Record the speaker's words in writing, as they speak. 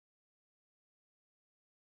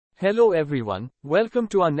Hello everyone, welcome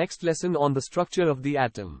to our next lesson on the structure of the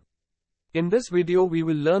atom. In this video we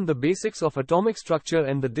will learn the basics of atomic structure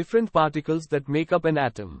and the different particles that make up an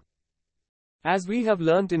atom. As we have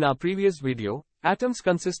learnt in our previous video, atoms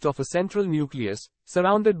consist of a central nucleus,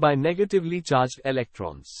 surrounded by negatively charged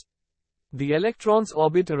electrons. The electrons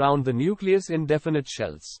orbit around the nucleus in definite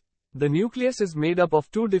shells. The nucleus is made up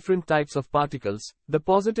of two different types of particles, the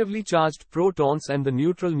positively charged protons and the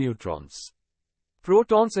neutral neutrons.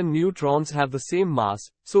 Protons and neutrons have the same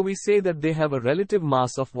mass, so we say that they have a relative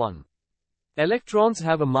mass of 1. Electrons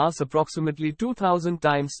have a mass approximately 2000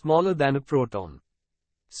 times smaller than a proton.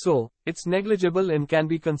 So, it's negligible and can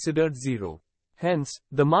be considered zero. Hence,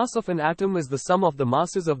 the mass of an atom is the sum of the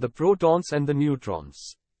masses of the protons and the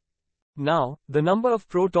neutrons. Now, the number of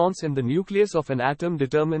protons in the nucleus of an atom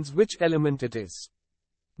determines which element it is.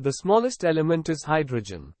 The smallest element is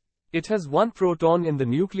hydrogen. It has one proton in the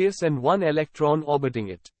nucleus and one electron orbiting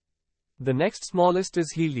it. The next smallest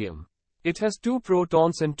is helium. It has two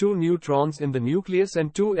protons and two neutrons in the nucleus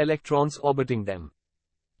and two electrons orbiting them.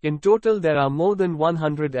 In total there are more than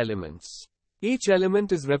 100 elements. Each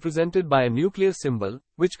element is represented by a nuclear symbol,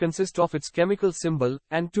 which consists of its chemical symbol,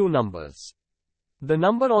 and two numbers. The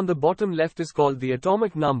number on the bottom left is called the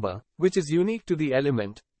atomic number, which is unique to the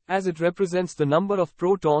element, as it represents the number of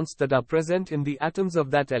protons that are present in the atoms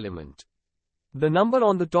of that element. The number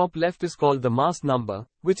on the top left is called the mass number,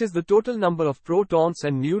 which is the total number of protons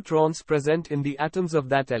and neutrons present in the atoms of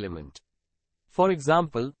that element. For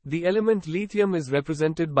example, the element lithium is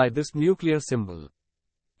represented by this nuclear symbol.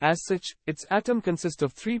 As such, its atom consists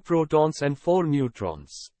of 3 protons and 4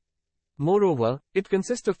 neutrons. Moreover, it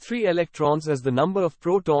consists of 3 electrons, as the number of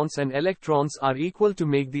protons and electrons are equal to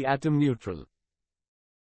make the atom neutral.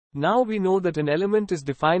 Now we know that an element is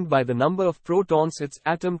defined by the number of protons its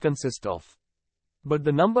atom consists of. But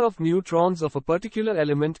the number of neutrons of a particular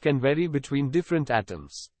element can vary between different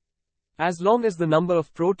atoms. As long as the number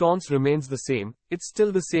of protons remains the same, it's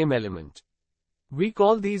still the same element. We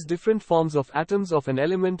call these different forms of atoms of an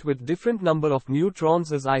element with different number of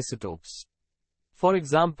neutrons as isotopes. For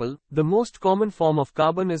example, the most common form of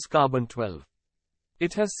carbon is carbon-12.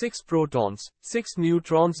 It has 6 protons, 6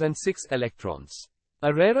 neutrons and 6 electrons.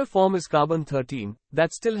 A rarer form is carbon-13,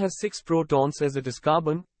 that still has 6 protons as it is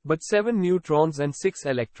carbon, but 7 neutrons and 6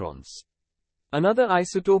 electrons. Another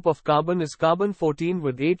isotope of carbon is carbon-14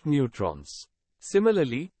 with 8 neutrons.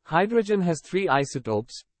 Similarly, hydrogen has 3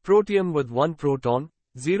 isotopes, protium with 1 proton,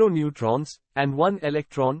 0 neutrons, and 1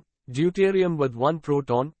 electron, deuterium with 1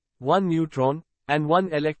 proton, 1 neutron, and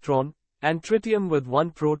 1 electron, and tritium with 1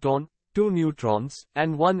 proton, 2 neutrons,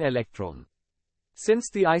 and 1 electron.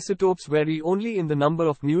 Since the isotopes vary only in the number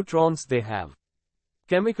of neutrons they have.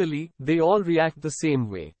 Chemically, they all react the same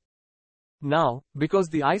way. Now, because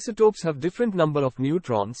the isotopes have different number of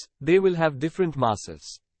neutrons, they will have different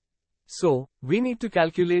masses. So, we need to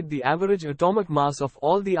calculate the average atomic mass of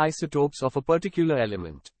all the isotopes of a particular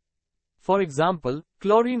element. For example,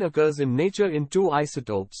 chlorine occurs in nature in 2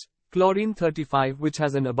 isotopes, chlorine-35 which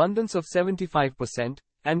has an abundance of 75%,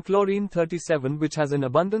 and chlorine-37 which has an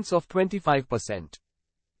abundance of 25%.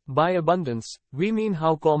 By abundance, we mean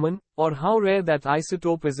how common, or how rare that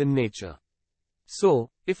isotope is in nature.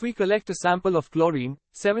 So, if we collect a sample of chlorine,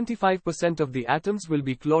 75% of the atoms will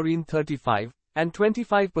be chlorine-35, and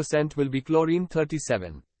 25% will be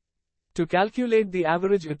chlorine-37. To calculate the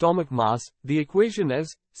average atomic mass, the equation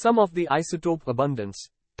is, sum of the isotope abundance,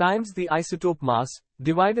 times the isotope mass,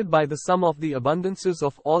 divided by the sum of the abundances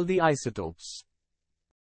of all the isotopes.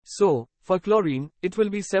 So, for chlorine, it will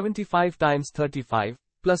be 75 times 35,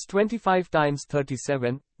 plus 25 times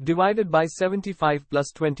 37, divided by 75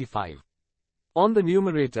 plus 25. On the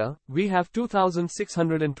numerator, we have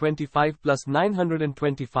 2625 plus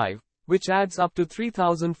 925, which adds up to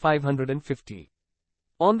 3550.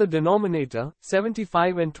 On the denominator,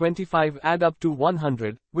 75 and 25 add up to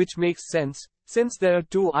 100, which makes sense, since there are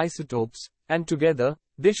 2 isotopes, and together,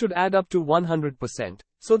 they should add up to 100%,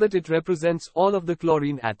 so that it represents all of the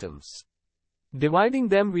chlorine atoms. Dividing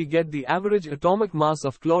them we get the average atomic mass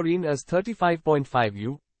of chlorine as 35.5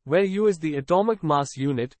 U, where U is the atomic mass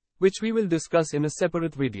unit, which we will discuss in a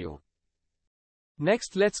separate video.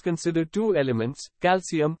 Next let's consider 2 elements,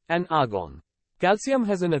 calcium and argon. Calcium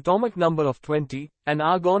has an atomic number of 20, and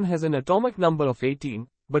argon has an atomic number of 18,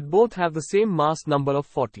 but both have the same mass number of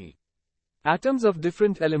 40. Atoms of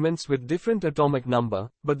different elements with different atomic number,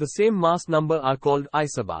 but the same mass number are called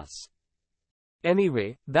isobars.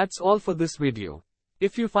 Anyway, that's all for this video.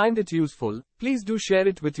 If you find it useful, please do share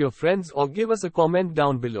it with your friends or give us a comment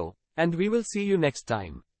down below, and we will see you next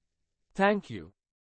time. Thank you.